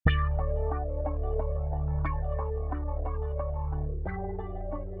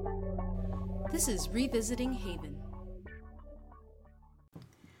This is Revisiting Haven.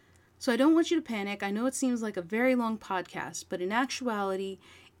 So I don't want you to panic. I know it seems like a very long podcast, but in actuality,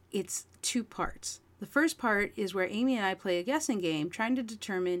 it's 2 parts. The first part is where Amy and I play a guessing game, trying to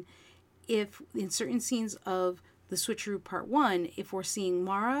determine if in certain scenes of the Switcheroo Part 1, if we're seeing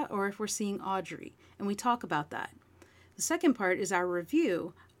Mara or if we're seeing Audrey, and we talk about that. The second part is our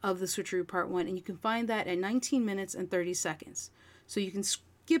review of the Switcheroo Part 1, and you can find that at 19 minutes and 30 seconds. So you can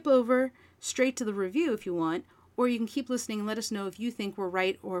skip over straight to the review if you want, or you can keep listening and let us know if you think we're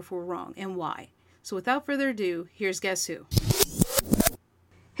right or if we're wrong, and why. So without further ado, here's Guess Who.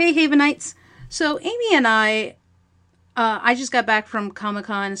 Hey Havenites! So Amy and I just got back from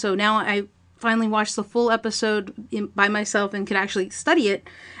Comic-Con, so now I finally watched the full episode by myself and could actually study it.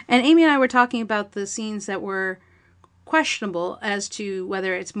 And Amy and I were talking about the scenes that were questionable as to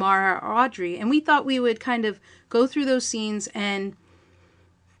whether it's Mara or Audrey, and we thought we would kind of go through those scenes and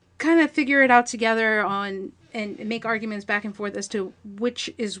kind of figure it out together and make arguments back and forth as to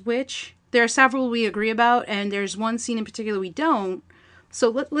which is which. There are several we agree about, and there's one scene in particular we don't. So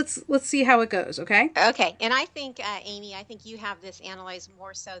let's see how it goes, okay? Okay, and I think, Amy, I think you have this analyzed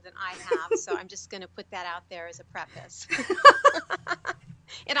more so than I have, so I'm just going to put that out there as a preface.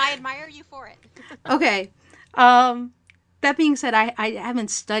 And I admire you for it. Okay. That being said, I haven't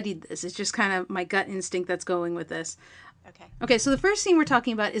studied this. It's just kind of my gut instinct that's going with this. Okay, so the first scene we're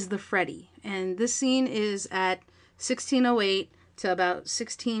talking about is the Freddy. And this scene is at 1608 to about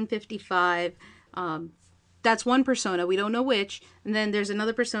 1655. That's one persona. We don't know which. And then there's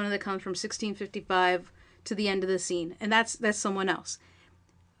another persona that comes from 1655 to the end of the scene. And that's someone else.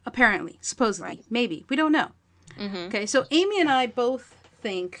 Apparently. Supposedly. Right. Maybe. We don't know. Mm-hmm. Okay, so Amy and I both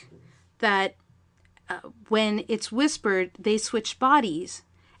think that when it's whispered they switch bodies,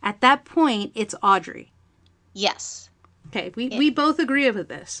 at that point it's Audrey. Yes. Okay, we both agree with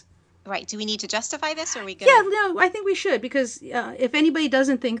this. Right. Do we need to justify this, or are we good? Yeah, no, I think we should, because if anybody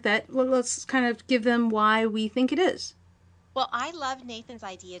doesn't think that, well, let's kind of give them why we think it is. Well, I love Nathan's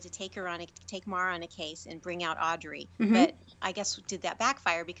idea to take Mara on a case and bring out Audrey. Mm-hmm. But I guess did that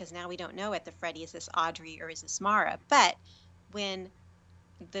backfire, because now we don't know at the Freddy, is this Audrey or is this Mara? But when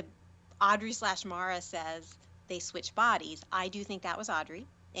the Audrey/Mara says they switch bodies, I do think that was Audrey,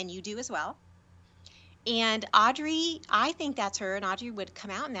 and you do as well. And Audrey, I think that's her, and Audrey would come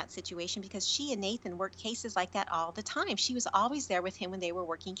out in that situation because she and Nathan worked cases like that all the time. She was always there with him when they were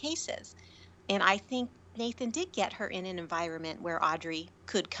working cases. And I think Nathan did get her in an environment where Audrey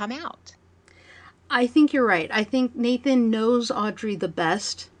could come out. I think you're right. I think Nathan knows Audrey the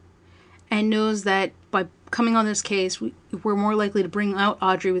best and knows that by coming on this case, we're more likely to bring out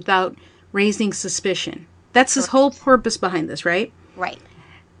Audrey without raising suspicion. That's his whole purpose behind this, right? Right.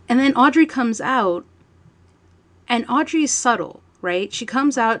 And then Audrey comes out, and Audrey is subtle, right? She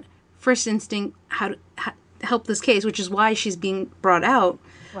comes out, first instinct, how to help this case, which is why she's being brought out.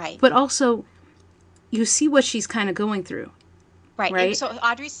 Right. But also, you see what she's kind of going through. Right. Right. And so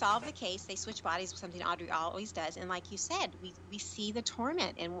Audrey solved the case. They switch bodies, something Audrey always does. And like you said, we see the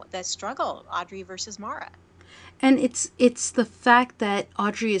torment and the struggle, Audrey versus Mara. And it's the fact that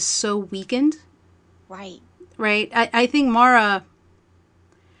Audrey is so weakened. Right. Right. I think Mara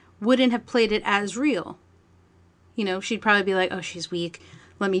wouldn't have played it as real. You know, she'd probably be like, oh, she's weak.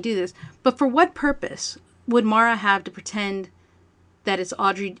 Let me do this. But for what purpose would Mara have to pretend that it's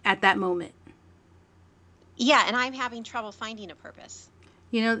Audrey at that moment? Yeah, and I'm having trouble finding a purpose.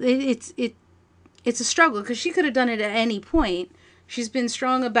 You know, it's a struggle, because she could have done it at any point. She's been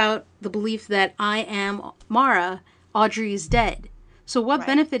strong about the belief that I am Mara, Audrey is dead. So what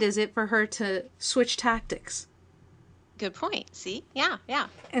benefit is it for her to switch tactics? Good point. See? Yeah.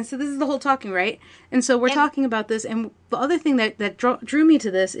 And so this is the whole talking, right? And so we're talking about this, and the other thing that drew me to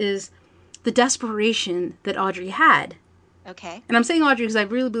this is the desperation that Audrey had. Okay. And I'm saying Audrey because I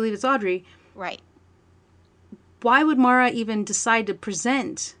really believe it's Audrey. Right. Why would Mara even decide to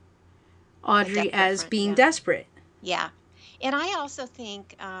present Audrey as being desperate? Yeah. And I also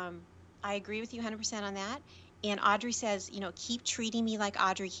think, I agree with you 100% on that. And Audrey says, keep treating me like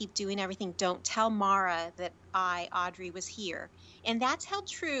Audrey, keep doing everything. Don't tell Mara that Audrey, was here. And that's held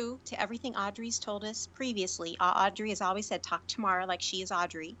true to everything Audrey's told us previously. Audrey has always said, talk to Mara like she is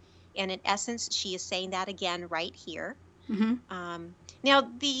Audrey. And in essence, she is saying that again right here. Mm-hmm. Now,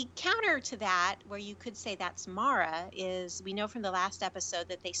 the counter to that, where you could say that's Mara, is we know from the last episode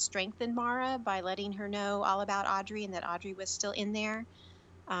that they strengthened Mara by letting her know all about Audrey and that Audrey was still in there.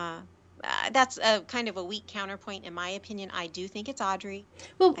 That's a kind of a weak counterpoint, in my opinion. I do think it's Audrey.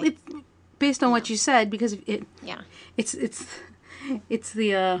 Well, it's based on what you said, because it's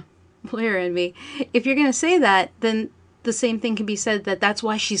the lawyer in me. If you're going to say that, then the same thing can be said, that's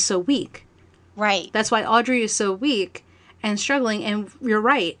why she's so weak. Right. That's why Audrey is so weak and struggling. And you're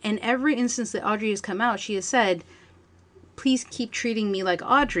right. In every instance that Audrey has come out, she has said, please keep treating me like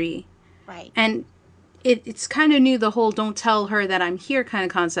Audrey. Right. And it's kind of new, the whole don't tell her that I'm here kind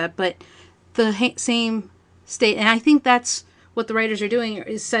of concept, but the same state. And I think that's what the writers are doing,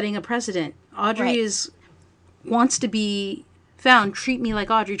 is setting a precedent. Audrey wants to be found. Treat me like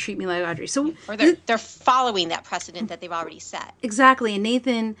Audrey. Treat me like Audrey. So, or they're following that precedent that they've already set. Exactly. And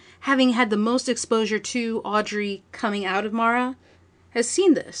Nathan, having had the most exposure to Audrey coming out of Mara, has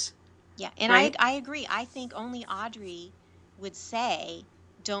seen this. Yeah, and right? I agree. I think only Audrey would say,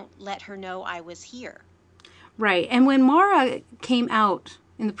 don't let her know I was here. Right. And when Mara came out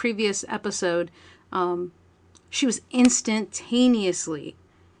in the previous episode, she was instantaneously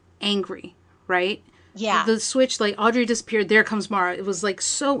angry, right? Yeah. The switch, like, Audrey disappeared, there comes Mara. It was, like,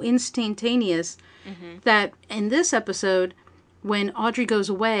 so instantaneous that in this episode, when Audrey goes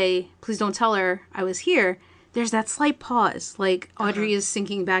away, please don't tell her I was here, there's that slight pause. Like, Audrey is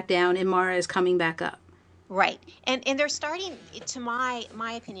sinking back down and Mara is coming back up. Right. And they're starting, to my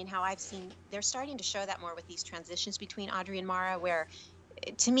opinion, how I've seen, they're starting to show that more with these transitions between Audrey and Mara, where,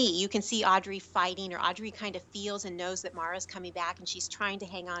 to me, you can see Audrey fighting, or Audrey kind of feels and knows that Mara's coming back, and she's trying to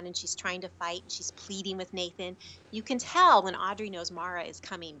hang on, and she's trying to fight, and she's pleading with Nathan. You can tell when Audrey knows Mara is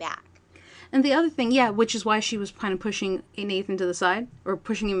coming back. And the other thing, which is why she was kind of pushing Nathan to the side, or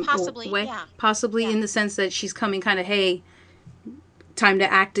pushing him away. Yeah. Possibly in the sense that she's coming kind of, hey, time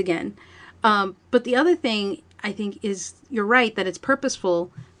to act again. But the other thing, I think, is you're right, that it's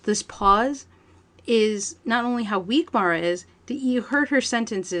purposeful. This pause is not only how weak Mara is, you heard her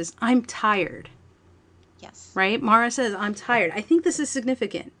sentences, I'm tired. Yes. Right? Mara says, I'm tired. I think this is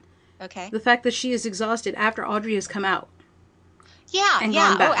significant. Okay. The fact that she is exhausted after Audrey has come out. Yeah, and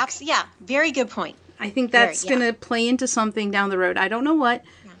gone back. Oh, absolutely. Yeah, very good point. I think that's going to play into something down the road. I don't know what,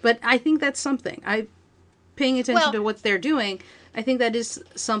 but I think that's something. I'm paying attention to what they're doing. I think that is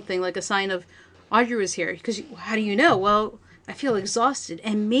something, like a sign of Audrey was here. Because how do you know? Well, I feel exhausted.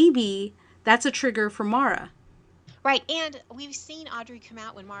 And maybe that's a trigger for Mara. Right. And we've seen Audrey come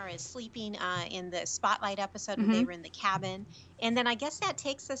out when Mara is sleeping in the Spotlight episode when they were in the cabin. And then I guess that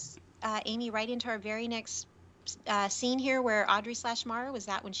takes us, Amy, right into our very next scene here, where Audrey/Mara, was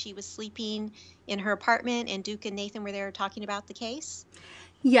that when she was sleeping in her apartment and Duke and Nathan were there talking about the case?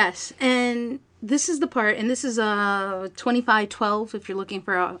 Yes. And this is the part, and this is 2512 if you're looking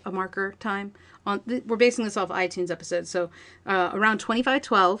for a marker time. We're basing this off iTunes episodes, so around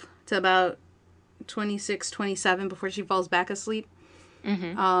 2512 to about 2627 before she falls back asleep.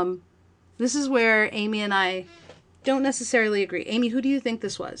 This is where Amy and I don't necessarily agree. Amy, who do you think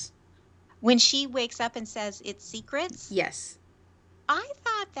this was? When she wakes up and says it's secrets? Yes. I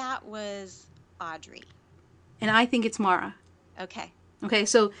thought that was Audrey. And I think it's Mara. Okay. Okay,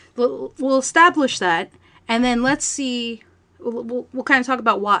 so we'll establish that, and then let's see, we'll kind of talk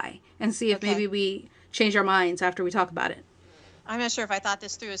about why, and see if maybe we change our minds after we talk about it. I'm not sure if I thought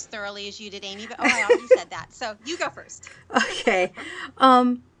this through as thoroughly as you did, Amy, but I already said that. So you go first. Okay.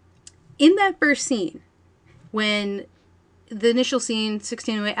 In that first scene, when the initial scene,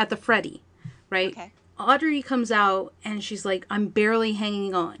 1608, at the Freddy, right? Okay. Audrey comes out and she's like, I'm barely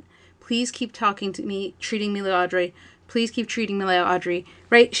hanging on. Please keep talking to me, treating me like Audrey. Please keep treating me like Audrey.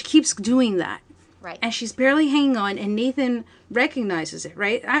 Right? She keeps doing that. Right. And she's barely hanging on, and Nathan recognizes it,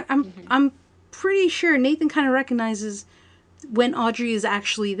 right? I'm pretty sure Nathan kind of recognizes when Audrey is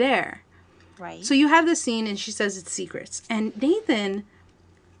actually there. Right. So you have this scene, and she says it's secrets. And Nathan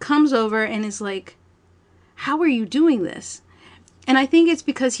comes over and is like, how are you doing this? And I think it's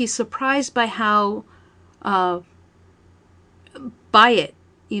because he's surprised by how, by it,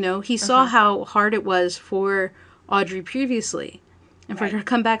 he saw how hard it was for Audrey previously, and for her to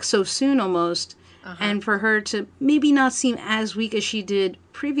come back so soon almost, and for her to maybe not seem as weak as she did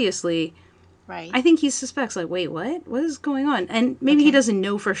previously. Right. I think he suspects, like, wait, what? What is going on? And maybe he doesn't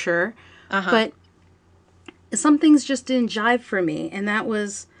know for sure, but some things just didn't jive for me, and that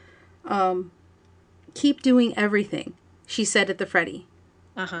was, keep doing everything, she said at the Freddy.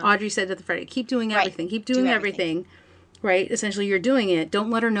 Audrey said at the Freddy, keep doing everything, keep doing everything. Right? Essentially, you're doing it.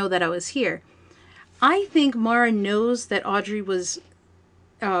 Don't let her know that I was here. I think Mara knows that Audrey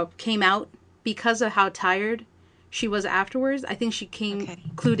came out because of how tired she was afterwards. I think she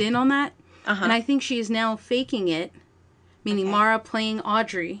clued in on that. And I think she is now faking it, meaning Mara playing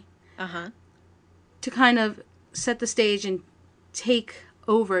Audrey, to kind of set the stage and take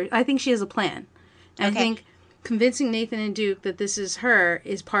over. I think she has a plan. And I think convincing Nathan and Duke that this is her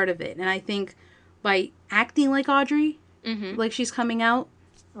is part of it. And I think by acting like Audrey, like she's coming out,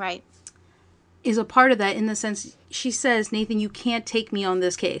 is a part of that, in the sense she says, Nathan, you can't take me on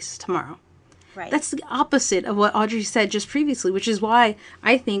this case tomorrow. Right. That's the opposite of what Audrey said just previously, which is why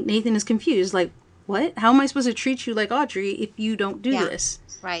I think Nathan is confused. Like, what? How am I supposed to treat you like Audrey if you don't do this?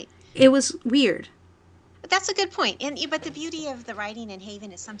 Right. It was weird. But that's a good point. But the beauty of the writing in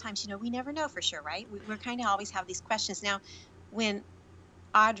Haven is sometimes, we never know for sure, right? We're kind of always have these questions. Now, when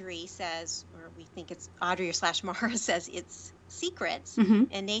Audrey says, or we think it's Audrey or / Mara says it's secrets,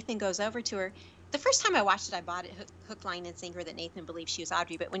 and Nathan goes over to her. The first time I watched it, I bought it hook, line, and sinker that Nathan believed she was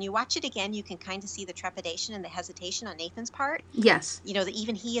Audrey. But when you watch it again, you can kind of see the trepidation and the hesitation on Nathan's part. Yes. That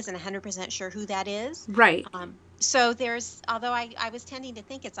even he isn't 100% sure who that is. Right. So although I was tending to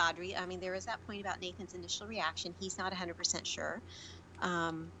think it's Audrey, there is that point about Nathan's initial reaction. He's not 100% sure.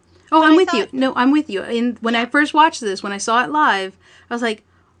 I'm with you. No, I'm with you. And when I first watched this, when I saw it live, I was like,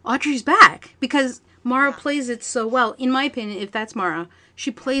 Audrey's back. Because Mara plays it so well. In my opinion, if that's Mara,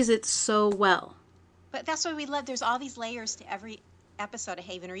 she plays it so well. But that's what we love. There's all these layers to every episode of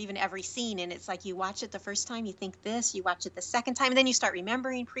Haven, or even every scene. And it's like you watch it the first time, you think this, you watch it the second time, and then you start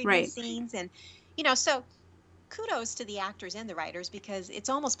remembering previous scenes. And, so kudos to the actors and the writers, because it's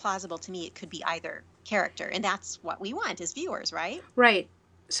almost plausible to me it could be either character. And that's what we want as viewers, right? Right.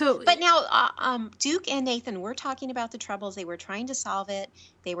 So, but now Duke and Nathan were talking about the troubles. They were trying to solve it.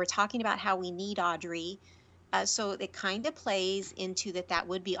 They were talking about how we need Audrey. So it kind of plays into that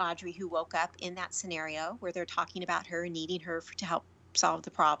would be Audrey who woke up in that scenario where they're talking about her and needing her to help solve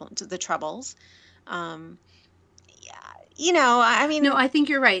the problems, the troubles. No, I think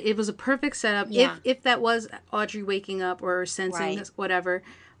you're right. It was a perfect setup. Yeah. If that was Audrey waking up or sensing this, whatever,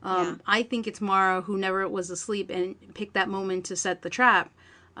 I think it's Mara who never was asleep and picked that moment to set the trap.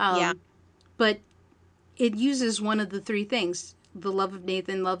 But it uses one of the three things: the love of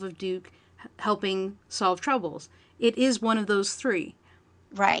Nathan, love of Duke, helping solve troubles. It is one of those three.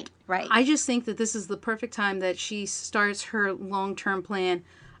 Right. I just think that this is the perfect time that she starts her long-term plan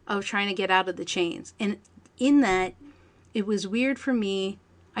of trying to get out of the chains. And in that, it was weird for me.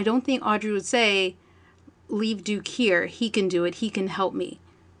 I don't think Audrey would say, leave Duke here. He can do it. He can help me.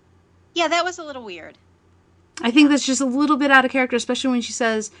 Yeah, that was a little weird. I think that's just a little bit out of character, especially when she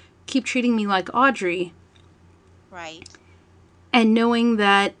says, keep treating me like Audrey. Right. And knowing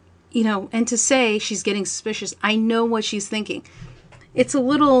that, and to say she's getting suspicious, I know what she's thinking. It's a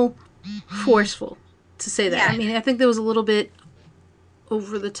little forceful to say that. Yeah. I think there was a little bit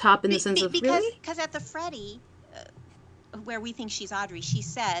over the top in the sense of, really? Because at the Freddy, where we think she's Audrey, she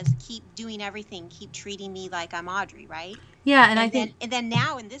says, keep doing everything, keep treating me like I'm Audrey, right? Yeah, and then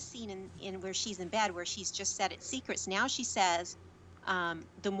now in this scene in where she's in bed, where she's just said it's secrets, now she says,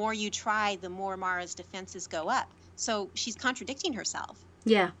 the more you try, the more Mara's defenses go up. So she's contradicting herself.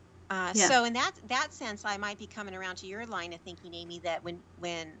 Yeah. So in that sense, I might be coming around to your line of thinking, Amy, that when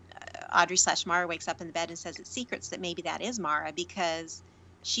Audrey / Mara wakes up in the bed and says it's secrets, that maybe that is Mara, because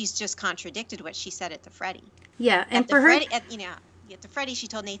she's just contradicted what she said at the Freddy. Yeah, and for her, at the Freddy, she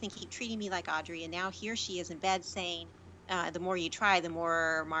told Nathan, keep treating me like Audrey, and now here she is in bed saying, the more you try, the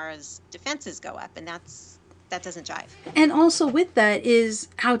more Mara's defenses go up, and that doesn't jive. And also with that is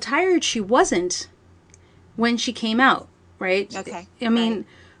how tired she wasn't when she came out, right? Okay.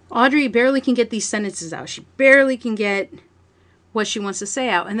 Audrey barely can get these sentences out. She barely can get what she wants to say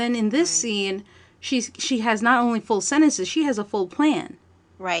out. And then in this scene, she has not only full sentences, she has a full plan.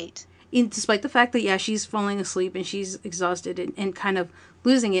 Right. Despite the fact that, she's falling asleep and she's exhausted and kind of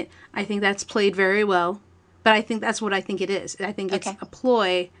losing it, I think that's played very well. But I think that's what I think it is. I think it's a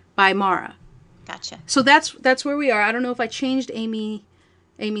ploy by Mara. Gotcha. So that's where we are. I don't know if I changed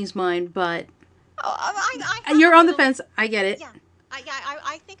Amy's mind, but you're on the fence. I get it. Yeah.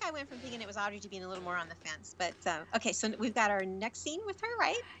 I think I went from thinking it was Audrey to being a little more on the fence. But, okay, so we've got our next scene with her,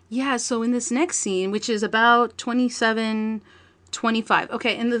 right? Yeah, so in this next scene, which is about 27:25.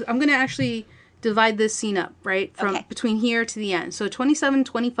 Okay, and I'm going to actually divide this scene up, right? From between here to the end. So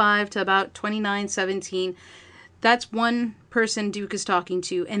 27:25 to about 29:17. That's one person Duke is talking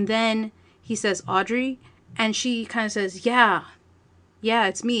to. And then he says, Audrey? And she kind of says, yeah,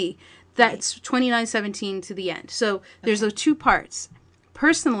 it's me. That's 29:17 to the end. So there's those two parts.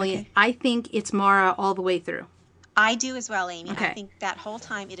 Personally, I think it's Mara all the way through. I do as well, Amy. I think that whole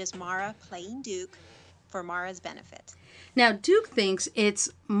time it is Mara playing Duke for Mara's benefit. Now, Duke thinks it's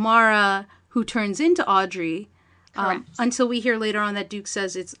Mara who turns into Audrey. Until we hear later on that Duke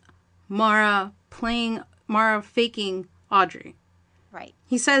says it's Mara faking Audrey. Right.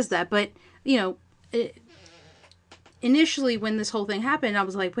 He says that, but, initially when this whole thing happened, I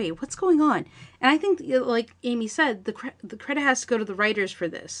was like, wait, what's going on? And I think, like Amy said, the credit has to go to the writers for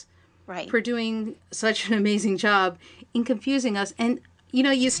this. Right. For doing such an amazing job in confusing us. And,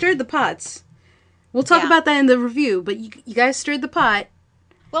 you stirred the pots. We'll talk about that in the review, but you guys stirred the pot.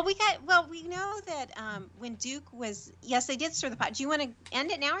 We know that when Duke was, yes, they did stir the pot. Do you want to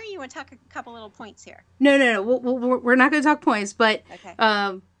end it now, or you want to talk a couple little points here? No. We're not going to talk points, but Okay.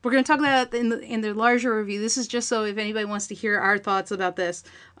 we're going to talk about it in the larger review. This is just so if anybody wants to hear our thoughts about this.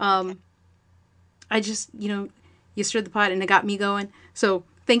 Okay. I just, you stirred the pot and it got me going. So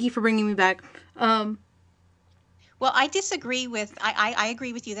thank you for bringing me back. Well, I disagree with, I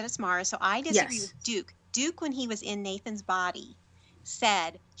agree with you that it's Mara. So I disagree with Duke. Duke, when he was in Nathan's body,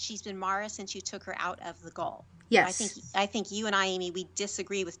 said she's been Mara since you took her out of the goal. Yes. I think you and I, Amy, we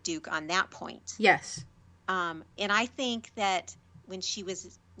disagree with Duke on that point. Yes. And I think that when she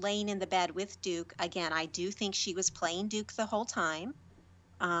was laying in the bed with Duke, again, I do think she was playing Duke the whole time.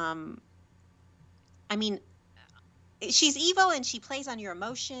 I mean, she's evil and she plays on your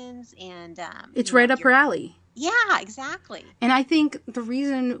emotions, and it's right up her alley. Yeah, exactly. And I think the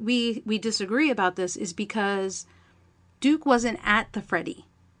reason we disagree about this is because Duke wasn't at the Freddy.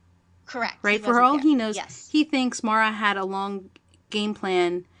 Correct. Right? For all he knows, yes, he thinks Mara had a long game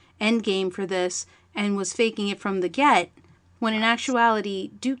plan, end game for this, and was faking it from the get, when in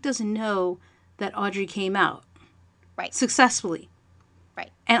actuality, Duke doesn't know that Audrey came out. Right. Successfully.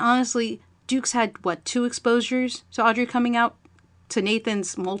 Right. And honestly, Duke's had, 2 exposures to Audrey coming out, to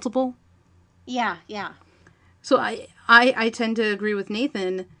Nathan's multiple? Yeah. So I tend to agree with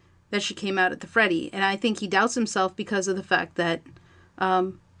Nathan that she came out at the Freddy. And I think he doubts himself because of the fact that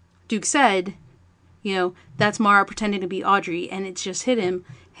Duke said, that's Mara pretending to be Audrey. And it's just hit him,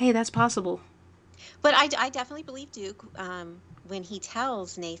 hey, that's possible. But I definitely believe Duke when he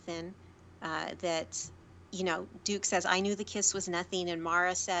tells Nathan that, Duke says, I knew the kiss was nothing. And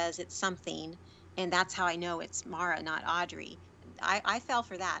Mara says it's something. And that's how I know it's Mara, not Audrey. I fell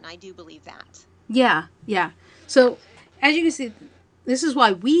for that. And I do believe that. Yeah. So, as you can see, this is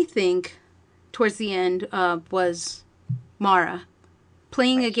why we think towards the end was Mara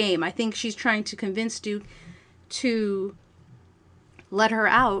playing a game. I think she's trying to convince Duke to let her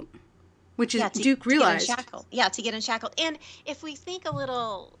out, which is Duke realized. To get unshackled. And if we think a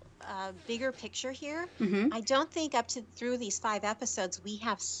little bigger picture here, I don't think through these 5 episodes we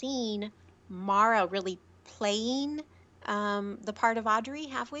have seen Mara really playing the part of Audrey,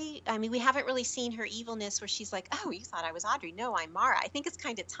 have we? I mean, we haven't really seen her evilness where she's like, oh, you thought I was Audrey. No, I'm Mara. I think it's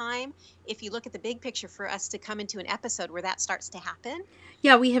kind of time, if you look at the big picture, for us to come into an episode where that starts to happen.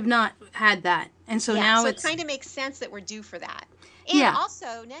 Yeah, we have not had that. And so now it kind of makes sense that we're due for that. And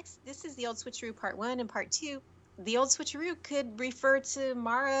also, next, this is the Old Switcheroo Part 1 and Part 2. The Old Switcheroo could refer to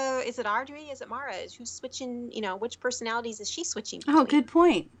Mara. Is it Audrey? Is it Mara? Who's switching, which personalities is she switching between? Oh, good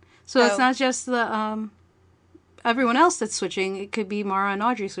point. So it's not just the everyone else that's switching. It could be Mara and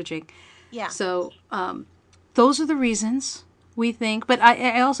Audrey switching. Yeah. So those are the reasons we think. But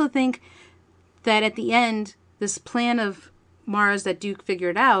I also think that at the end, this plan of Mara's that Duke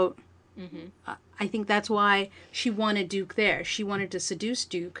figured out, I think that's why she wanted Duke there. She wanted to seduce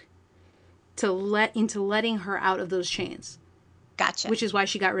Duke into letting her out of those chains. Gotcha. Which is why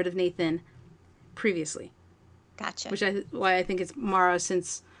she got rid of Nathan previously. Gotcha. Why I think it's Mara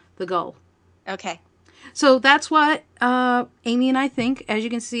since the goal. Okay. So that's what Amy and I think. As you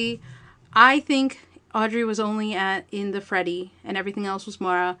can see, I think Audrey was only in the Freddy and everything else was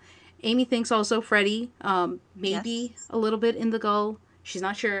Mara. Amy thinks also Freddy, maybe a little bit in the Gull. She's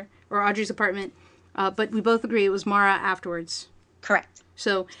not sure. Or Audrey's apartment. But we both agree it was Mara afterwards. Correct.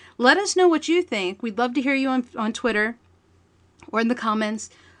 So let us know what you think. We'd love to hear you on Twitter or in the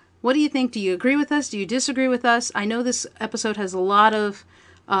comments. What do you think? Do you agree with us? Do you disagree with us? I know this episode has a lot of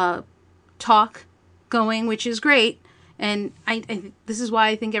talk going, which is great. And this is why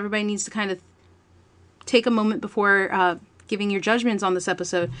I think everybody needs to kind of take a moment before giving your judgments on this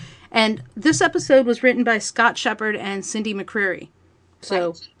episode. And this episode was written by Scott Shepard and Cindy McCreary.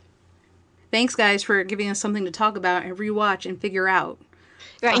 So thanks, guys, for giving us something to talk about and rewatch and figure out.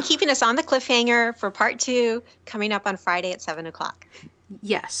 Right, and keeping us on the cliffhanger for Part 2 coming up on Friday at 7:00.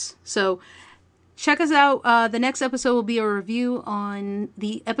 Yes. So check us out. The next episode will be a review on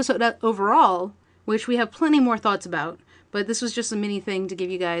the episode overall, which we have plenty more thoughts about. But this was just a mini thing to give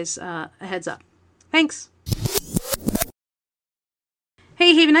you guys a heads up. Thanks.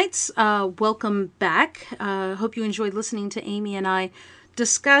 Hey, Havenites. Welcome back. Hope you enjoyed listening to Amy and I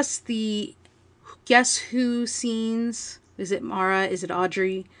discuss the Guess Who scenes. Is it Mara? Is it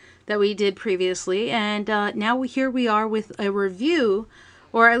Audrey? That we did previously. And now here we are with a review,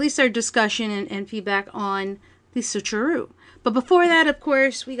 or at least our discussion and feedback on the Switcheroo. But before that, of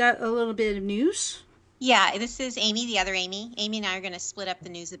course, we got a little bit of news. Yeah, this is Amy, the other Amy. Amy and I are going to split up the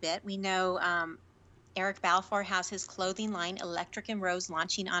news a bit. We know Eric Balfour has his clothing line, Electric and Rose,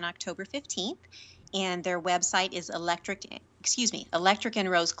 launching on October 15th. And their website is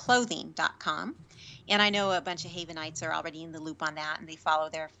electricandroseclothing.com. And I know a bunch of Havenites are already in the loop on that, and they follow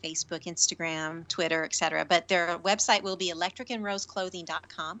their Facebook, Instagram, Twitter, etc. But their website will be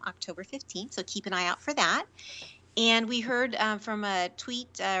electricandroseclothing.com, October 15th. So keep an eye out for that. And we heard from a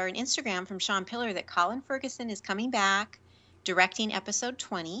tweet or an Instagram from Sean Pillar that Colin Ferguson is coming back, directing episode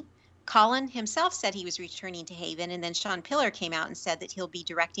 20. Colin himself said he was returning to Haven, and then Sean Pillar came out and said that he'll be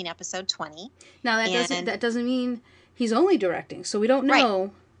directing episode 20. Now that doesn't mean he's only directing, so we don't know.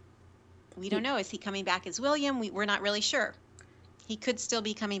 Right. We don't know. Is he coming back as William? We're not really sure. He could still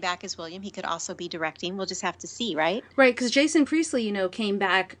be coming back as William. He could also be directing. We'll just have to see, right? Right, because Jason Priestley, came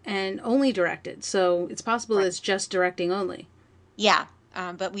back and only directed, so it's possible it's just directing only. Yeah,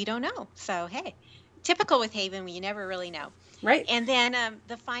 but we don't know. So, hey, typical with Haven, you never really know. Right. And then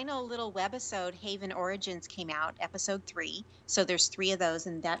the final little webisode, Haven Origins, came out, episode 3. So there's 3 of those,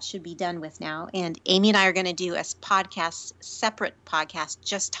 and that should be done with now. And Amy and I are going to do a separate podcast,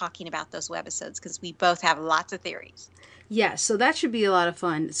 just talking about those webisodes, because we both have lots of theories. Yeah, so that should be a lot of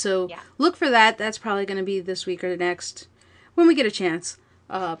fun. So look for that. That's probably going to be this week or next, when we get a chance.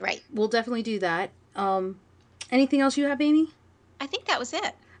 Right. We'll definitely do that. Anything else you have, Amy? I think that was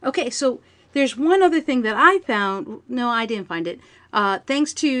it. Okay, so there's one other thing that I found. No, I didn't find it.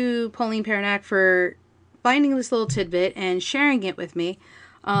 Thanks to Pauline Perinack for finding this little tidbit and sharing it with me.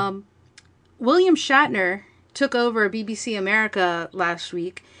 William Shatner took over BBC America last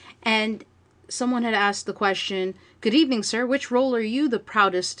week, and someone had asked the question, "Good evening, sir. Which role are you the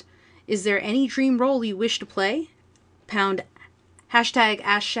proudest? Is there any dream role you wish to play?" Pound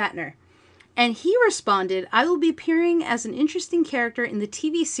 #AskShatner. And he responded, "I will be appearing as an interesting character in the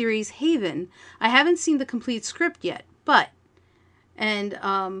TV series Haven. I haven't seen the complete script yet, but..." And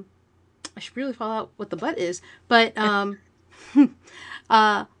I should really follow out what the but is. But that's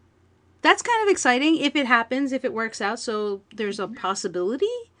kind of exciting if it happens, if it works out. So there's a possibility.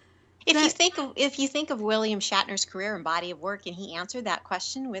 If you think of William Shatner's career and body of work, and he answered that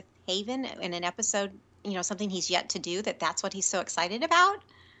question with Haven in an episode, something he's yet to do, that's what he's so excited about.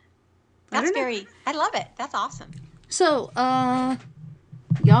 I love it. That's awesome. So,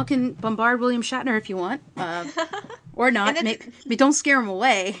 y'all can bombard William Shatner if you want, or not. Don't scare him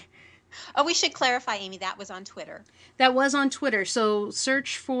away. Oh, we should clarify, Amy, that was on Twitter. That was on Twitter. So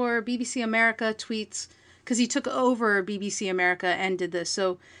search for BBC America tweets, because he took over BBC America and did this.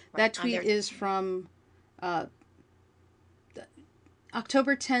 So that tweet is from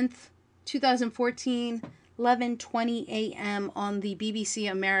October 10th, 2014, 11:20 a.m. on the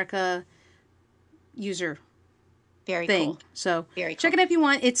BBC America user Very thing. Cool. So Very check cool. it if you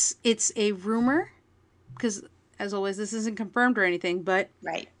want. It's a rumor, because as always, this isn't confirmed or anything, but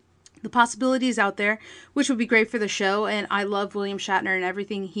right. The possibility is out there, which would be great for the show. And I love William Shatner and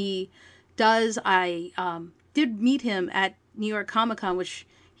everything he does. I did meet him at New York Comic Con, which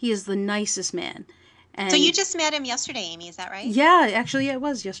he is the nicest man. And so you just met him yesterday, Amy, is that right? Yeah, actually it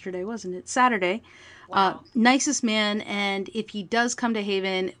was yesterday, wasn't it? Saturday. Wow. Nicest man, and if he does come to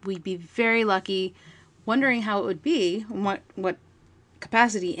Haven, we'd be very lucky. Wondering how it would be, what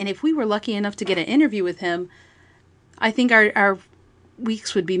capacity, and if we were lucky enough to get an interview with him, I think our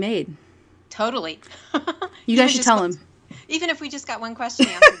weeks would be made. Totally. You guys should tell him. Even if we just got one question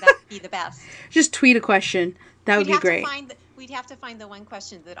answered, that would be the best. Just tweet a question. That would be great. We'd have to find the one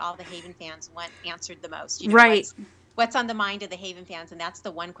question that all the Haven fans want answered the most. Right. What's on the mind of the Haven fans, and that's the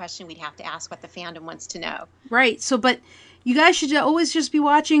one question we'd have to ask what the fandom wants to know. Right. So, but you guys should always just be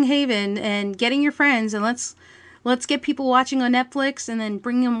watching Haven and getting your friends, and let's get people watching on Netflix and then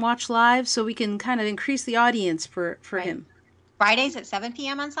bring them watch live so we can kind of increase the audience for him. Fridays at 7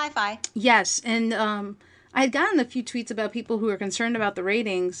 p.m. on Sci-Fi. Yes, and I had gotten a few tweets about people who are concerned about the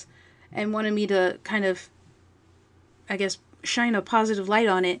ratings and wanted me to kind of, I guess, shine a positive light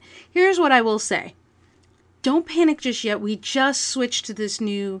on it. Here's what I will say. Don't panic just yet. We just switched to this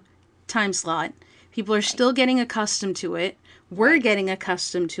new time slot. People are still getting accustomed to it. We're getting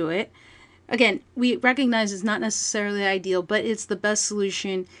accustomed to it. Again, we recognize it's not necessarily ideal, but it's the best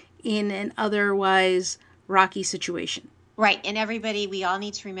solution in an otherwise rocky situation. Right, and everybody, we all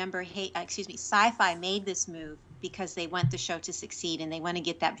need to remember, Sci-Fi made this move because they want the show to succeed and they want to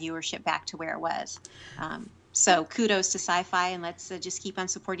get that viewership back to where it was. So kudos to Sci-Fi, and let's just keep on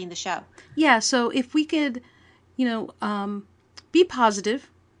supporting the show. Yeah, so if we could, be positive,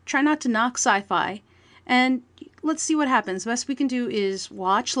 try not to knock Sci-Fi, and let's see what happens. The best we can do is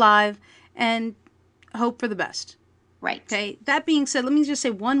watch live and hope for the best. Right. Okay, that being said, let me just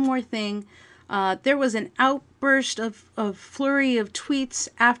say one more thing. There was an outburst of flurry of tweets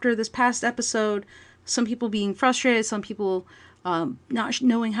after this past episode. Some people being frustrated, some people not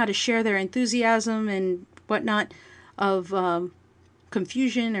knowing how to share their enthusiasm and whatnot. of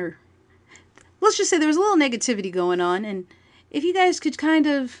confusion, or let's just say there was a little negativity going on. And if you guys could kind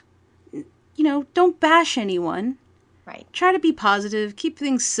of, don't bash anyone. Right. Try to be positive. Keep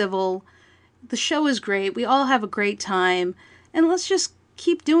things civil. The show is great. We all have a great time. And let's just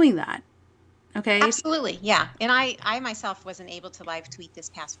keep doing that. Okay? Absolutely. Yeah. And I myself wasn't able to live tweet this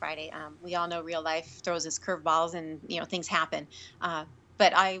past Friday. We all know real life throws its curveballs and, things happen.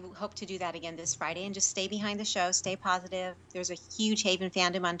 But I hope to do that again this Friday and just stay behind the show, stay positive. There's a huge Haven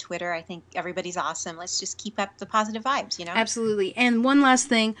fandom on Twitter. I think everybody's awesome. Let's just keep up the positive vibes, Absolutely. And one last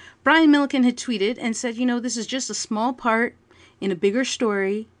thing, Brian Milliken had tweeted and said, this is just a small part in a bigger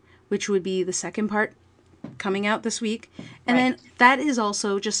story, which would be the second part coming out this week. And then that is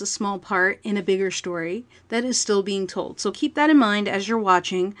also just a small part in a bigger story that is still being told. So keep that in mind as you're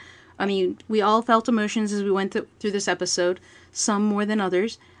watching. I mean, we all felt emotions as we went through this episode, some more than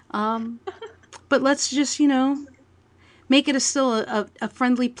others. But let's just, make it still a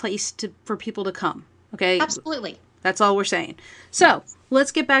friendly place for people to come. Okay? Absolutely. That's all we're saying. So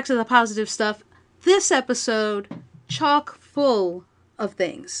let's get back to the positive stuff. This episode, chock full of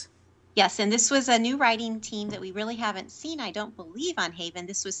things. Yes, and this was a new writing team that we really haven't seen, I don't believe, on Haven.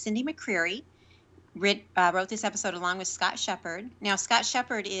 This was Cindy McCreary. Wrote this episode along with Scott Shepard. Now, Scott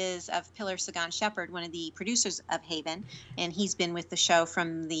Shepard is of Pillar Sagan Shepard, one of the producers of Haven, and he's been with the show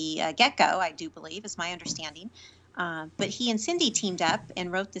from the get-go, I do believe, is my understanding. But he and Cindy teamed up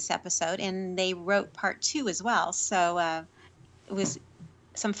and wrote this episode, and they wrote part 2 as well. So it was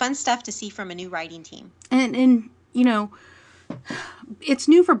some fun stuff to see from a new writing team. And it's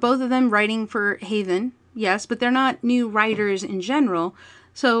new for both of them writing for Haven, yes, but they're not new writers in general.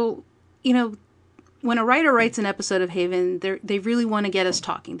 So, when a writer writes an episode of Haven, they really want to get us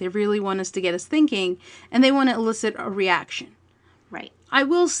talking. They really want us to get us thinking, and they want to elicit a reaction. Right. I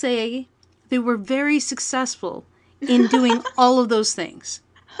will say they were very successful in doing all of those things.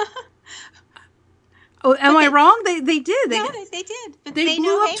 Oh, am I wrong? They did. They did. But they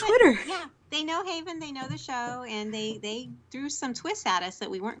blew up Haven. Twitter. Yeah, they know Haven. They know the show, and they threw some twists at us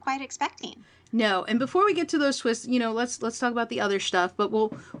that we weren't quite expecting. No, and before we get to those twists, let's talk about the other stuff. But we'll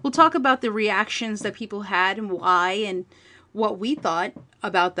talk about the reactions that people had and why and what we thought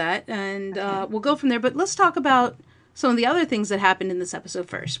about that, and we'll go from there. But let's talk about some of the other things that happened in this episode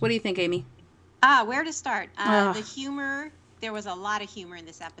first. What do you think, Amy? Where to start? The humor. There was a lot of humor in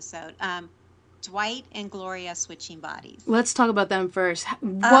this episode. Dwight and Gloria switching bodies. Let's talk about them first.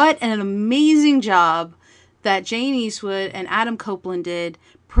 What an amazing job that Jane Eastwood and Adam Copeland did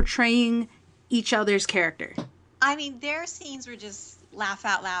portraying each other's character. I mean, their scenes were just laugh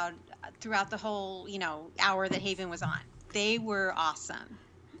out loud throughout the whole, hour that Haven was on. They were awesome.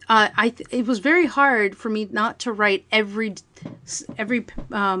 It was very hard for me not to write every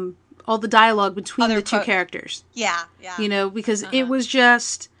all the dialogue between the two characters. Yeah. Because it was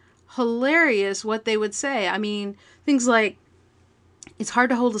just hilarious what they would say. I mean, things like, it's hard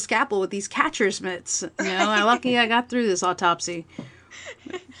to hold a scalpel with these catcher's mitts. I'm lucky I got through this autopsy.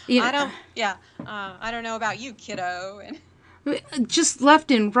 I don't know about you, kiddo. Just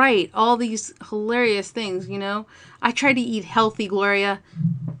left and right, all these hilarious things, I try to eat healthy, Gloria.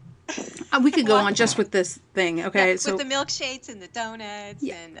 We could go on just with this thing, okay? Yeah, with the milkshakes and the donuts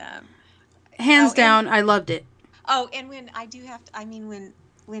and hands down, I loved it. Oh, and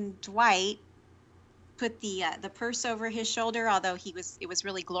when Dwight put the purse over his shoulder, although it was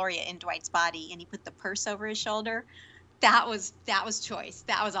really Gloria in Dwight's body, and he put the purse over his shoulder. That was choice.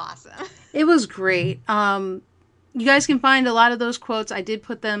 That was awesome. It was great. You guys can find a lot of those quotes. I did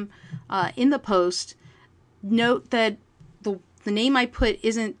put them in the post. Note that the name I put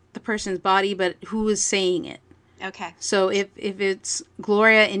isn't the person's body, but who is saying it. Okay. So if it's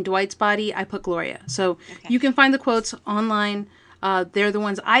Gloria in Dwight's body, I put Gloria. So you can find the quotes online. They're the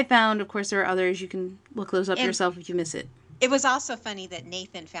ones I found. Of course, there are others. You can look those up yourself if you miss it. It was also funny that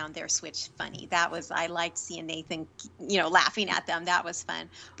Nathan found their switch funny. I liked seeing Nathan, laughing at them. That was fun.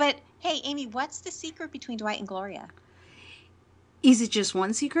 But hey, Amy, what's the secret between Dwight and Gloria? Is it just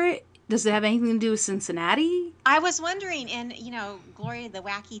one secret? Does it have anything to do with Cincinnati? I was wondering, and Gloria, the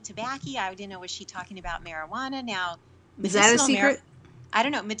wacky tobacco, I didn't know, was she talking about marijuana? Now, is that a secret? I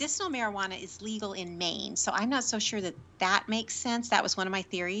don't know. Medicinal marijuana is legal in Maine, so I'm not so sure that makes sense. That was one of my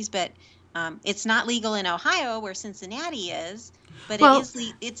theories, but it's not legal in Ohio where Cincinnati is, but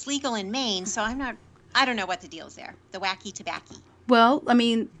it's legal in Maine, so I don't know what the deal is there. The wacky tobacco. Well, I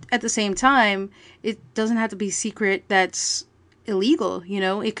mean, at the same time, it doesn't have to be secret that's illegal,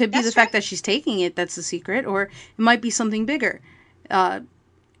 It could be the fact that she's taking it that's the secret, or it might be something bigger.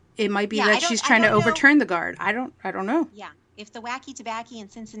 It might be that she's trying to overturn the guard. I don't know. Yeah. if the Wacky Tobacco in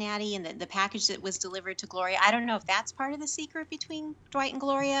Cincinnati and the package that was delivered to Gloria, I don't know if that's part of the secret between Dwight and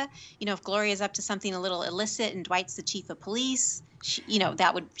Gloria. If Gloria's up to something a little illicit and Dwight's the chief of police,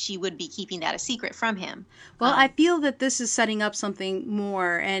 she would be keeping that a secret from him. Well, I feel that this is setting up something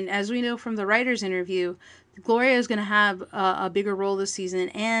more. And as we know from the writer's interview, Gloria is going to have a bigger role this season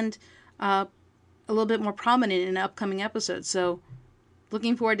and a little bit more prominent in upcoming episodes. So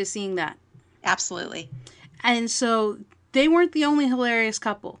looking forward to seeing that. Absolutely. And so they weren't the only hilarious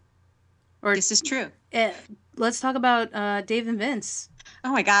couple. This is true. Let's talk about Dave and Vince.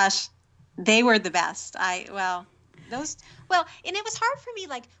 Oh my gosh. They were the best. And it was hard for me,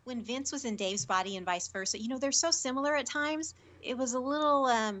 like when Vince was in Dave's body and vice versa, they're so similar at times. It was a little,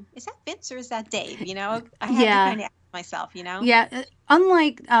 is that Vince or is that Dave? I had to kind of ask myself, Yeah.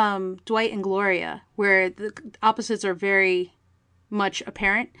 Unlike Dwight and Gloria, where the opposites are very much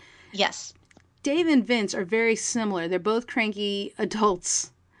apparent. Yes. Dave and Vince are very similar. They're both cranky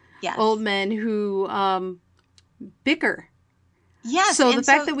adults. Yes. Old men who bicker. Yes. So the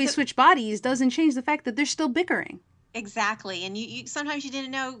fact that we switch bodies doesn't change the fact that they're still bickering. Exactly. And you sometimes you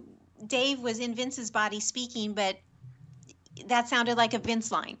didn't know Dave was in Vince's body speaking, but that sounded like a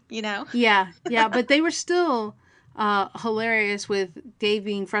Vince line, Yeah. But they were still hilarious with Dave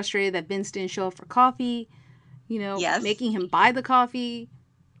being frustrated that Vince didn't show up for coffee, yes. Making him buy the coffee.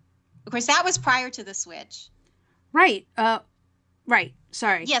 Of course, that was prior to the switch. Right. Right.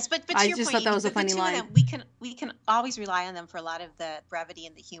 Sorry. Yes, but to I your just point, thought that was a funny line. Them, we can always rely on them for a lot of the brevity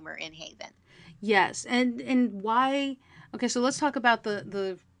and the humor in Haven. Yes, and why? Okay, so let's talk about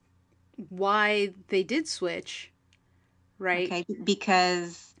the why they did switch. Right. Okay,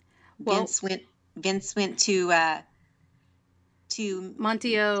 because Vince went to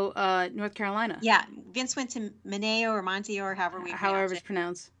Monteo, North Carolina. Yeah, Vince went to Moneo or Monteo or however it's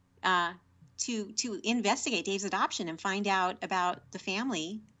pronounced. To investigate Dave's adoption and find out about the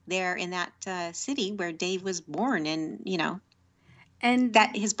family there in that city where Dave was born, and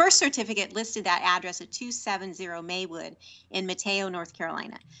that his birth certificate listed that address at 270 Maywood in Mateo, North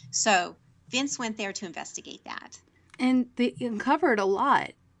Carolina. So Vince went there to investigate that. And they uncovered a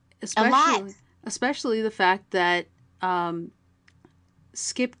lot. Especially the fact that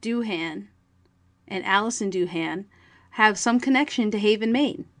Skip Doohan and Allison Doohan have some connection to Haven,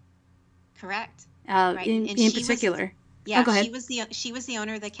 Maine. Correct. Right. In particular. Yeah, go ahead. she was the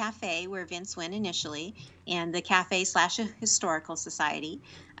owner of the cafe where Vince went initially, and the cafe / historical society.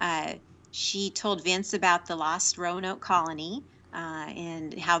 She told Vince about the lost Roanoke colony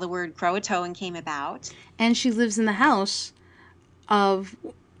and how the word Croatoan came about. And she lives in the house of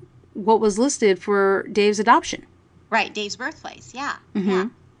what was listed for Dave's adoption. Right, Dave's birthplace. Yeah. Mm-hmm. Yeah.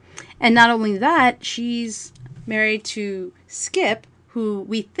 And not only that, she's married to Skip, who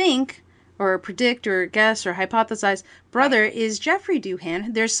we think or predict or guess or hypothesize brother is Jeffrey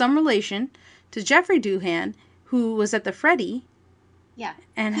Doohan. There's some relation to Jeffrey Doohan, who was at the Freddie. Yeah.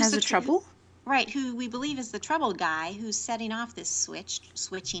 And has a trouble. Right, who we believe is the troubled guy who's setting off this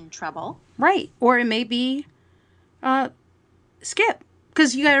switching trouble. Right. Or it may be Skip.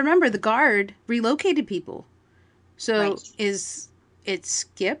 Because you got to remember, the guard relocated people. So is it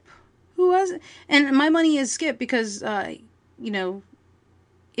Skip who was it? And my money is Skip because,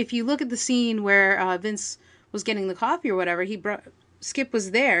 if you look at the scene where Vince was getting the coffee or whatever, Skip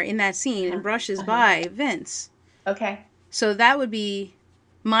was there in that scene and brushes by Vince. Okay. So that would be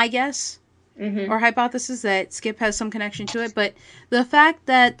my guess or hypothesis that Skip has some connection to it. But the fact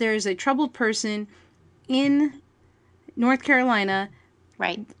that there's a troubled person in North Carolina,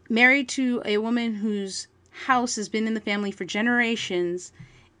 right, married to a woman whose house has been in the family for generations,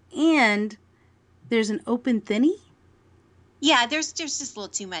 and there's an open thinny. Yeah, there's just a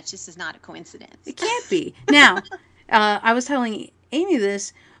little too much. This is not a coincidence. It can't be. Now, I was telling Amy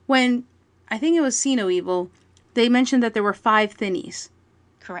this when I think it was See No Evil. They mentioned that there were 5 thinnies.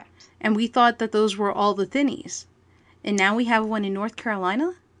 Correct. And we thought that those were all the thinnies. And now we have one in North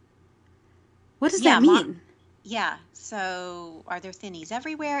Carolina? What does that mean? Yeah. So are there thinnies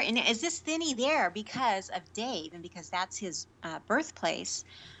everywhere? And is this thinny there because of Dave and because that's his birthplace?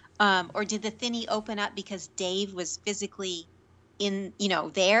 Or did the thinny open up because Dave was physically in,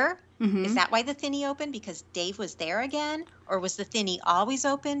 there? Mm-hmm. Is that why the thinny opened? Because Dave was there again? Or was the thinny always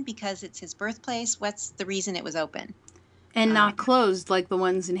open because it's his birthplace? What's the reason it was open? And not closed like the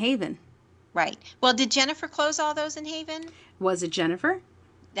ones in Haven. Right. Well, did Jennifer close all those in Haven? Was it Jennifer?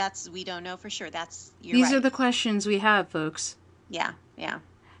 We don't know for sure. These are the questions we have, folks. Yeah, yeah.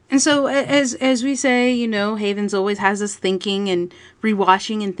 And so, as we say, Haven's always has us thinking and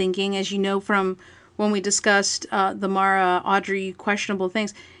rewatching and thinking, as you know from when we discussed the Mara Audrey questionable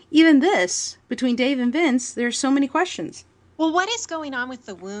things. Even this, between Dave and Vince, there's so many questions. Well, what is going on with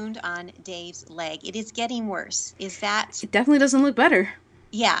the wound on Dave's leg? It is getting worse. Is that? It definitely doesn't look better.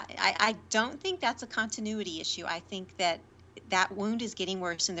 Yeah, I don't think that's a continuity issue. I think that wound is getting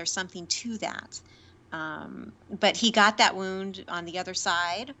worse, and there's something to that. But he got that wound on the other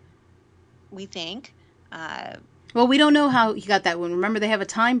side, we think. Well, we don't know how he got that wound. Remember, they have a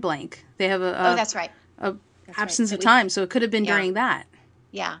time blank. They have that's right. That's absence right. of time, so it could have been during that.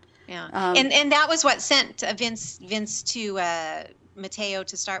 Yeah. And that was what sent Vince to Mateo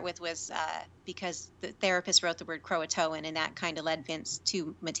to start with, was because the therapist wrote the word Croatoan, and that kind of led Vince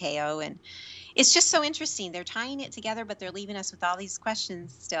to Mateo. And it's just so interesting. They're tying it together, but they're leaving us with all these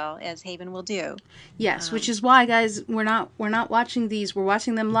questions still, as Haven will do. Yes, which is why, guys, we're not watching these. We're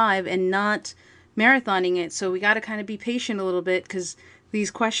watching them live and not marathoning it. So we got to kind of be patient a little bit, because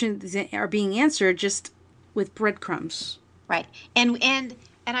these questions are being answered just with breadcrumbs. Right.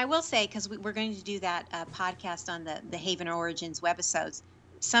 And I will say, because we're going to do that podcast on the Haven Origins webisodes,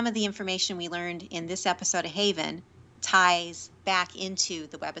 some of the information we learned in this episode of Haven ties back into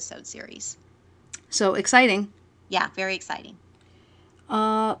the webisode series. So exciting. Yeah, very exciting.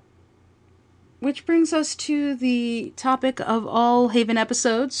 Which brings us to the topic of all Haven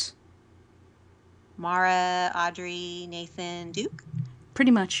episodes. Mara, Audrey, Nathan, Duke?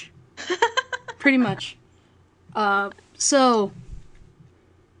 Pretty much. Pretty much. So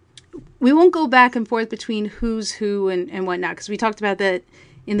we won't go back and forth between who's who and whatnot, because we talked about that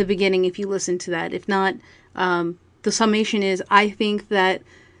in the beginning, if you listen to that. If not, the summation is, I think that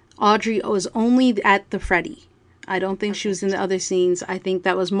Audrey was only at the Freddy. I don't think she was in the other scenes. I think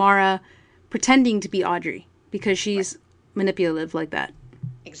that was Mara pretending to be Audrey, because she's manipulative like that.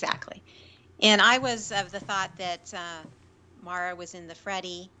 Exactly. And I was of the thought that Mara was in the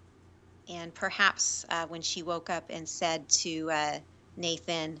Freddy, and perhaps when she woke up and said to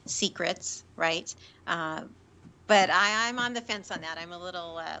Nathan secrets, right? But I'm on the fence on that. I'm a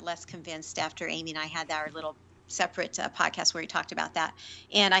little less convinced after Amy and I had our little separate podcast where we talked about that.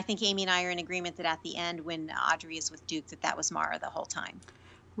 And I think Amy and I are in agreement that at the end, when Audrey is with Duke, that was Mara the whole time.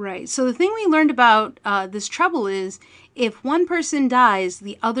 Right. So the thing we learned about this trouble is, if one person dies,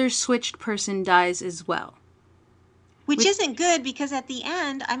 the other switched person dies as well. Which isn't good, because at the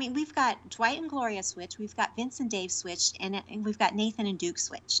end, I mean, we've got Dwight and Gloria switched, we've got Vince and Dave switched, and we've got Nathan and Duke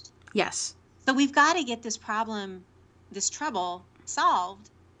switched. Yes. So we've got to get this trouble solved,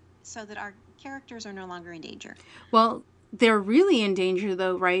 so that our characters are no longer in danger. Well, they're really in danger,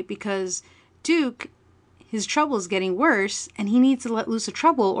 though, right? Because Duke, his trouble is getting worse, and he needs to let loose a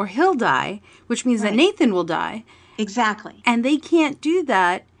trouble or he'll die, which means that Nathan will die. Exactly. And they can't do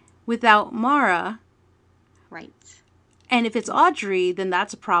that without Mara. Right. And if it's Audrey, then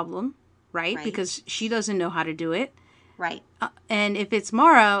that's a problem, right? Because she doesn't know how to do it. Right. And if it's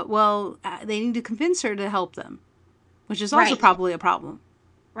Mara, well, they need to convince her to help them, which is also probably a problem.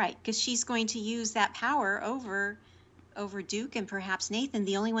 Right, because she's going to use that power over Duke and perhaps Nathan.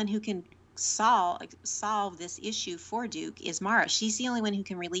 The only one who can solve this issue for Duke is Mara. She's the only one who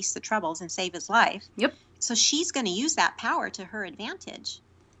can release the troubles and save his life. Yep. So she's going to use that power to her advantage.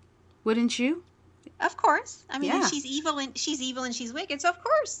 Wouldn't you? Of course. I mean, yeah. she's evil and she's wicked. So of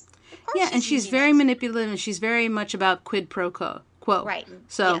course. Yeah, and she's very manipulative, and she's very much about quid pro quo. Right.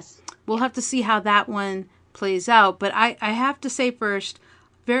 So we'll have to see how that one plays out. But I have to say first,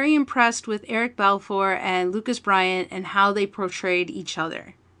 very impressed with Eric Balfour and Lucas Bryant and how they portrayed each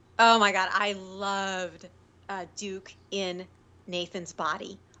other. Oh my God, I loved Duke in Nathan's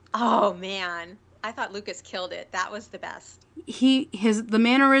body. Oh man, I thought Lucas killed it. That was the best. The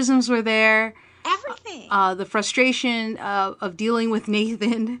mannerisms were there. Everything. The frustration of dealing with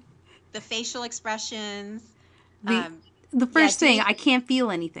Nathan. The facial expressions. The first thing, I can't feel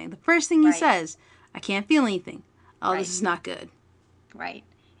anything. The first thing he says, I can't feel anything. Oh, this is not good. Right.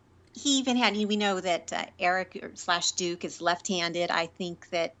 He even had, we know that Eric / Duke is left-handed. I think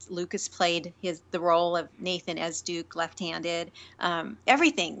that Lucas played the role of Nathan as Duke left-handed.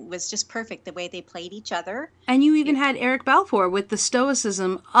 Everything was just perfect, the way they played each other. And you even had Eric Balfour with the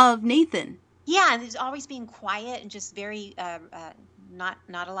stoicism of Nathan. Yeah, and he's always being quiet and just very, not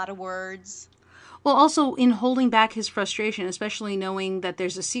a lot of words. Well, also in holding back his frustration, especially knowing that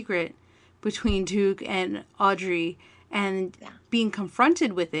there's a secret between Duke and Audrey, and being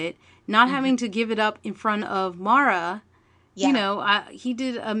confronted with it, not having to give it up in front of Mara. Yeah. He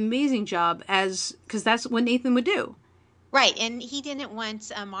did an amazing job, because that's what Nathan would do. Right, and he didn't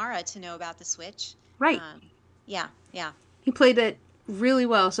want Mara to know about the switch. Right. Yeah. He played it really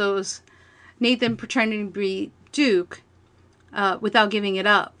well. So it was Nathan pretending to be Duke without giving it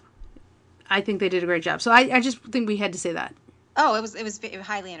up. I think they did a great job. So I just think we had to say that. Oh, it was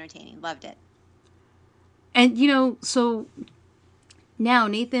highly entertaining. Loved it. And, so now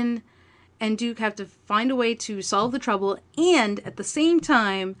Nathan and Duke have to find a way to solve the trouble and at the same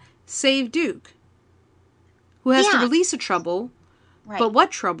time save Duke, who has to release a trouble. Right. But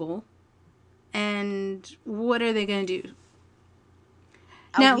what trouble? And what are they going to do?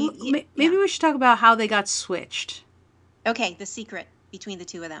 Now, maybe we should talk about how they got switched. Okay, the secret between the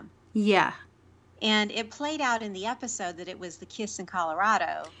two of them. Yeah. And it played out in the episode that it was the kiss in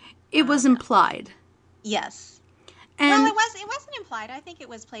Colorado. It was implied. Yes. And it wasn't implied. I think it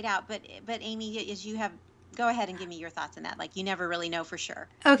was played out. But Amy, go ahead and give me your thoughts on that. Like, you never really know for sure.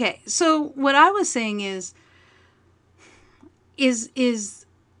 Okay, so what I was saying is it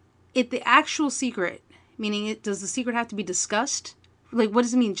the actual secret? Meaning, does the secret have to be discussed? Like, what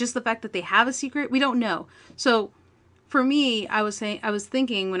does it mean? Just the fact that they have a secret? We don't know. So, for me, I was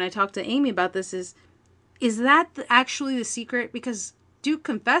thinking when I talked to Amy about this is that actually the secret? Because Duke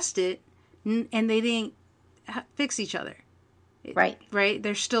confessed it, and they didn't fix each other. Right. Right?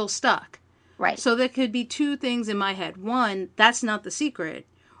 They're still stuck. Right. So there could be two things in my head. One, that's not the secret.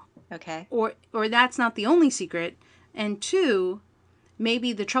 Okay. Or that's not the only secret. And two,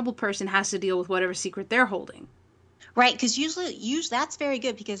 maybe the troubled person has to deal with whatever secret they're holding. Right, because usually that's very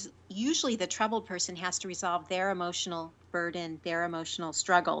good, because usually the troubled person has to resolve their emotional burden, their emotional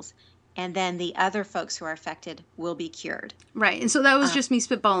struggles, and then the other folks who are affected will be cured. Right, and so that was just me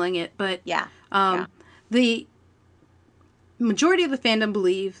spitballing it, but the majority of the fandom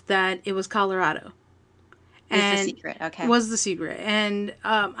believe that it was Colorado. And was the secret, okay. Was the secret, and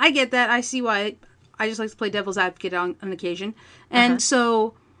I get that. I see why. I just like to play devil's advocate on occasion, and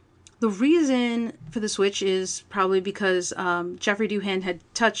so. The reason for the switch is probably because Jeffrey Doohan had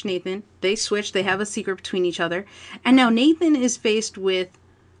touched Nathan. They switched. They have a secret between each other. And now Nathan is faced with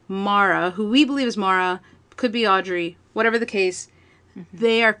Mara, who we believe is Mara, could be Audrey, whatever the case. Mm-hmm.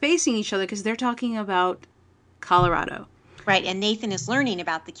 They are facing each other because they're talking about Colorado. Right, and Nathan is learning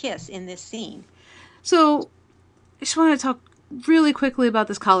about the kiss in this scene. So I just want to talk really quickly about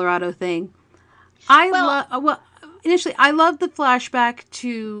this Colorado thing. Initially, I loved the flashback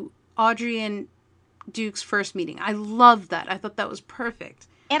to Audrey and Duke's first meeting. I loved that. I thought that was perfect.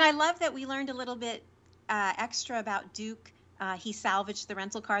 And I love that we learned a little bit extra about Duke. He salvaged the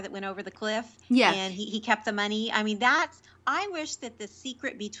rental car that went over the cliff. Yes. And he kept the money. I mean, I wish that the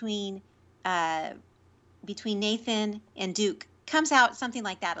secret between Nathan and Duke comes out something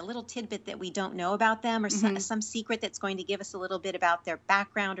like that, a little tidbit that we don't know about them, or some secret that's going to give us a little bit about their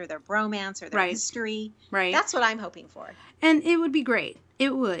background or their bromance or their history. Right. That's what I'm hoping for. And it would be great.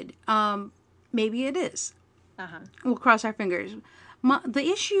 It would. Maybe it is. We'll cross our fingers. The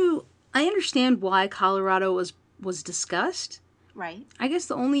issue, I understand why Colorado was discussed. Right. I guess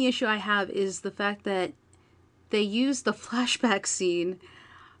the only issue I have is the fact that they used the flashback scene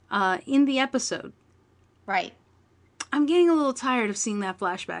in the episode. Right. I'm getting a little tired of seeing that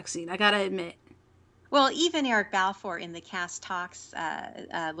flashback scene, I gotta admit. Well, even Eric Balfour in the Cast Talks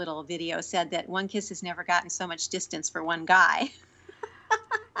little video said that one kiss has never gotten so much distance for one guy.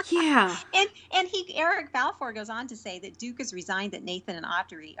 Yeah. And Eric Balfour goes on to say that Duke is resigned that Nathan and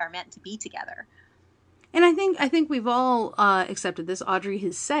Audrey are meant to be together. And I think we've all accepted this. Audrey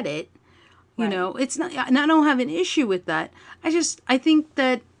has said it. You know, it's not, and I don't have an issue with that. I think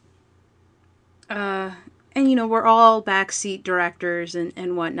that, and you know, we're all backseat directors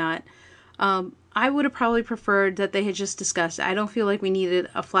and whatnot. I would have probably preferred that they had just discussed it. I don't feel like we needed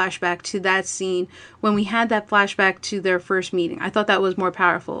a flashback to that scene when we had that flashback to their first meeting. I thought that was more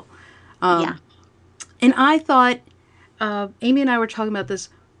powerful. And I thought, Amy and I were talking about this,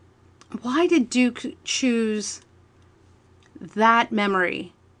 why did Duke choose that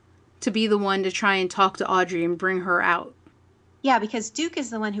memory to be the one to try and talk to Audrey and bring her out? Yeah, because Duke is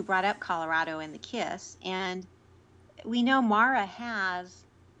the one who brought up Colorado and the kiss, and we know Mara has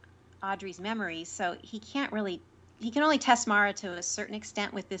Audrey's memories, so he can only test Mara to a certain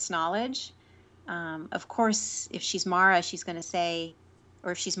extent with this knowledge. Of course, if she's Mara, she's going to say,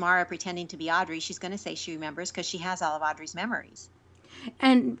 or if she's Mara pretending to be Audrey, she's going to say she remembers because she has all of Audrey's memories.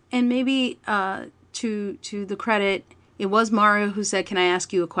 And maybe to the credit, it was Mara who said, "Can I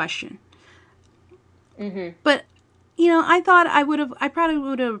ask you a question?" Mm-hmm. But you know, I thought I probably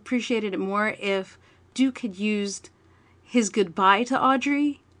would have appreciated it more if Duke had used his goodbye to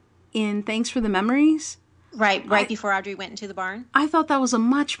Audrey in Thanks for the Memories. Right before Audrey went into the barn. I thought that was a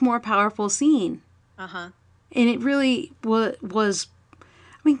much more powerful scene. Uh-huh. And it really was,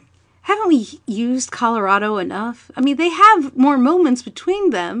 I mean, haven't we used Colorado enough? I mean, they have more moments between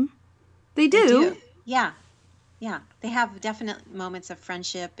them. They do. Yeah. Yeah. They have definite moments of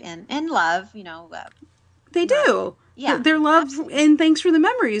friendship and love, you know. They do. Yeah. Their love and Thanks for the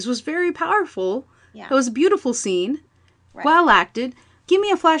Memories was very powerful. Yeah. It was a beautiful scene. Right. Well acted. Give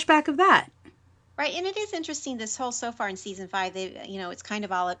me a flashback of that. Right, and it is interesting this whole so far in season 5. They, it's kind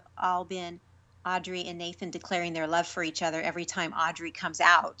of all been Audrey and Nathan declaring their love for each other every time Audrey comes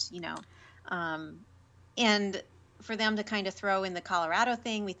out. And for them to kind of throw in the Colorado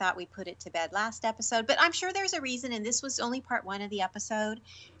thing, we thought we put it to bed last episode. But I'm sure there's a reason, and this was only part 1 of the episode.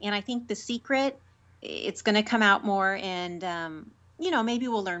 And I think the secret, it's going to come out more, and maybe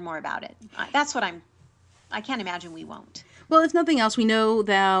we'll learn more about it. That's what I can't imagine we won't. Well, if nothing else, we know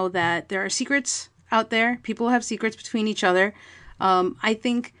now that there are secrets out there. People have secrets between each other. I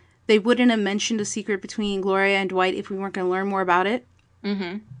think they wouldn't have mentioned a secret between Gloria and Dwight if we weren't going to learn more about it.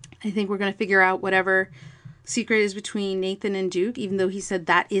 Mm-hmm. I think we're going to figure out whatever secret is between Nathan and Duke, even though he said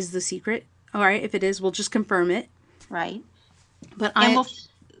that is the secret. All right, if it is, we'll just confirm it. Right. But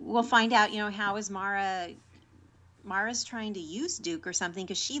we'll find out, how is Mara's trying to use Duke or something,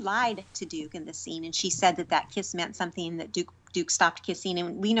 because she lied to Duke in this scene, and she said that kiss meant something, that Duke stopped kissing,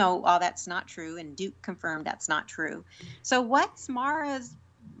 and we know all that's not true, and Duke confirmed that's not true. So what's Mara's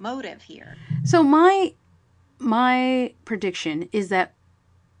motive here? So my prediction is that,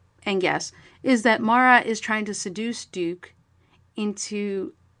 and guess, is that Mara is trying to seduce Duke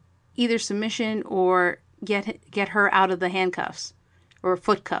into either submission or get her out of the handcuffs or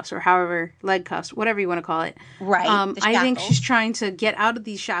foot cuffs or however, leg cuffs, whatever you want to call it. Right. I think she's trying to get out of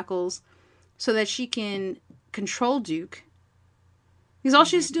these shackles so that she can control Duke. Because all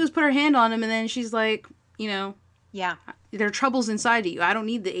she has to do is put her hand on him, and then she's like, yeah, there are troubles inside of you. I don't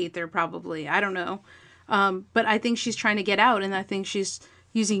need the Aether, probably. I don't know. But I think she's trying to get out, and I think she's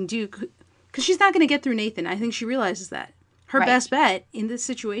using Duke, because she's not going to get through Nathan. I think she realizes that. Her best bet in this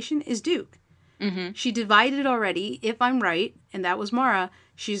situation is Duke. Mm-hmm. She divided already, if I'm right, and that was Mara.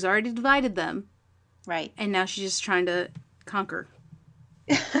 She's already divided them. Right. And now she's just trying to conquer.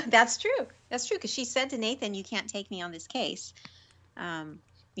 That's true. That's true, because she said to Nathan, you can't take me on this case.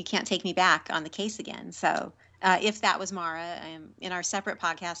 You can't take me back on the case again. So if that was Mara, in our separate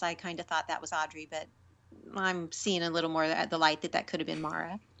podcast, I kind of thought that was Audrey, but I'm seeing a little more at the light that could have been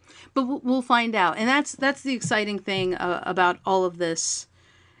Mara. But we'll find out. And that's the exciting thing about all of this.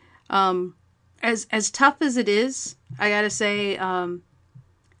 As tough as it is, I gotta say,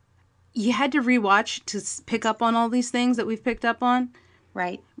 you had to rewatch to pick up on all these things that we've picked up on.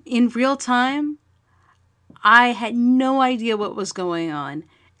 Right. In real time, I had no idea what was going on.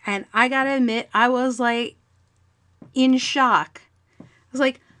 And I gotta admit, I was like in shock. I was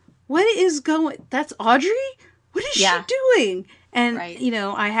like, what is going... That's Audrey? What is she doing? And,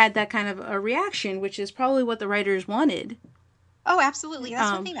 I had that kind of a reaction, which is probably what the writers wanted. Oh, absolutely.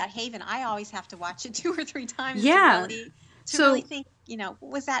 That's one thing about Haven. I always have to watch it 2 or 3 times to really think,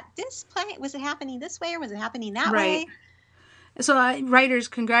 was that this play? Was it happening this way, or was it happening that way? So, writers,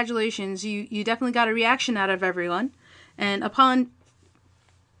 congratulations. You definitely got a reaction out of everyone. And upon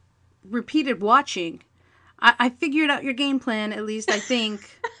repeated watching, I figured out your game plan, at least, I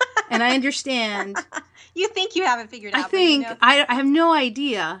think. And I understand. You think you haven't figured out. I think. I have no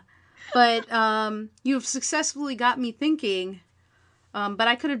idea. But you've successfully got me thinking. But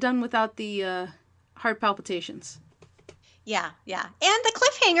I could have done without the heart palpitations. Yeah. And the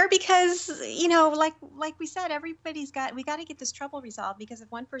cliffhanger, because, like we said, we got to get this trouble resolved, because if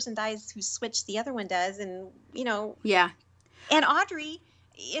one person dies who's switched, the other one does. And, Yeah. And Audrey,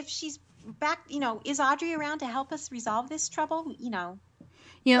 if she's back, is Audrey around to help us resolve this trouble? I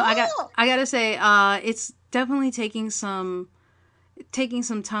got to say, it's definitely taking some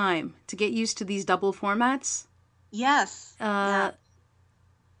time to get used to these double formats. Yes.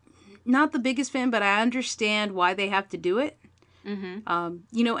 Not the biggest fan, but I understand why they have to do it.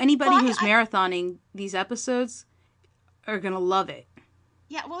 Mm-hmm. Anybody who's marathoning these episodes are going to love it.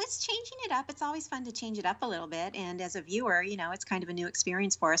 Yeah, well, it's changing it up. It's always fun to change it up a little bit. And as a viewer, it's kind of a new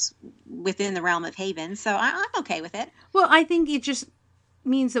experience for us within the realm of Haven. So I'm okay with it. Well, I think it just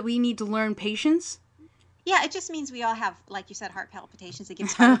means that we need to learn patience. Yeah, it just means we all have, like you said, heart palpitations. It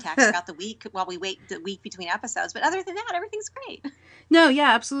gives heart attacks throughout the week while we wait the week between episodes. But other than that, everything's great. No, yeah,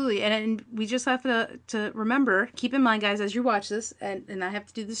 absolutely. And we just have to remember, keep in mind, guys, as you watch this, and I have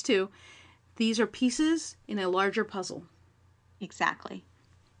to do this too, these are pieces in a larger puzzle. Exactly.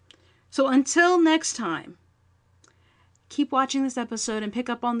 So until next time, keep watching this episode and pick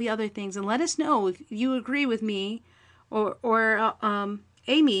up on the other things, and let us know if you agree with me or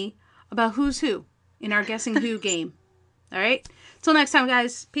Amy about who's who in our Guessing Who game. All right? Till next time,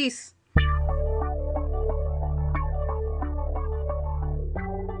 guys. Peace.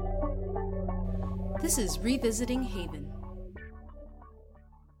 This is Revisiting Haven.